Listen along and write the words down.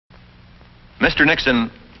Mr.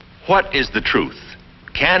 Nixon, what is the truth?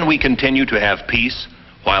 Can we continue to have peace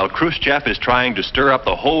while Khruschchev is trying to stir up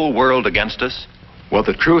the whole world against us? Well,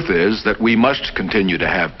 the truth is that we must continue to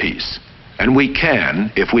have peace. And we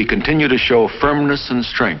can if we continue to show firmness and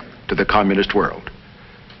strength to the communist world.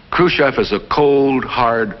 Khrushchev is a cold,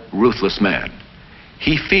 hard, ruthless man.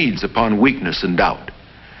 He feeds upon weakness and doubt.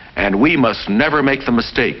 And we must never make the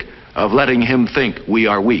mistake of letting him think we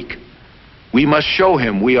are weak. We must show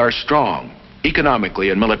him we are strong, economically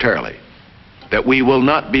and militarily, that we will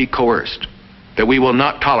not be coerced, that we will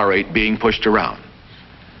not tolerate being pushed around.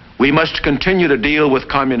 We must continue to deal with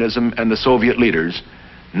communism and the Soviet leaders,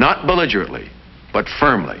 not belligerently, but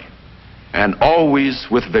firmly, and always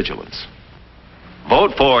with vigilance.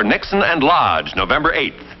 Vote for Nixon and Lodge, November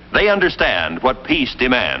 8th. They understand what peace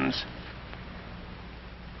demands.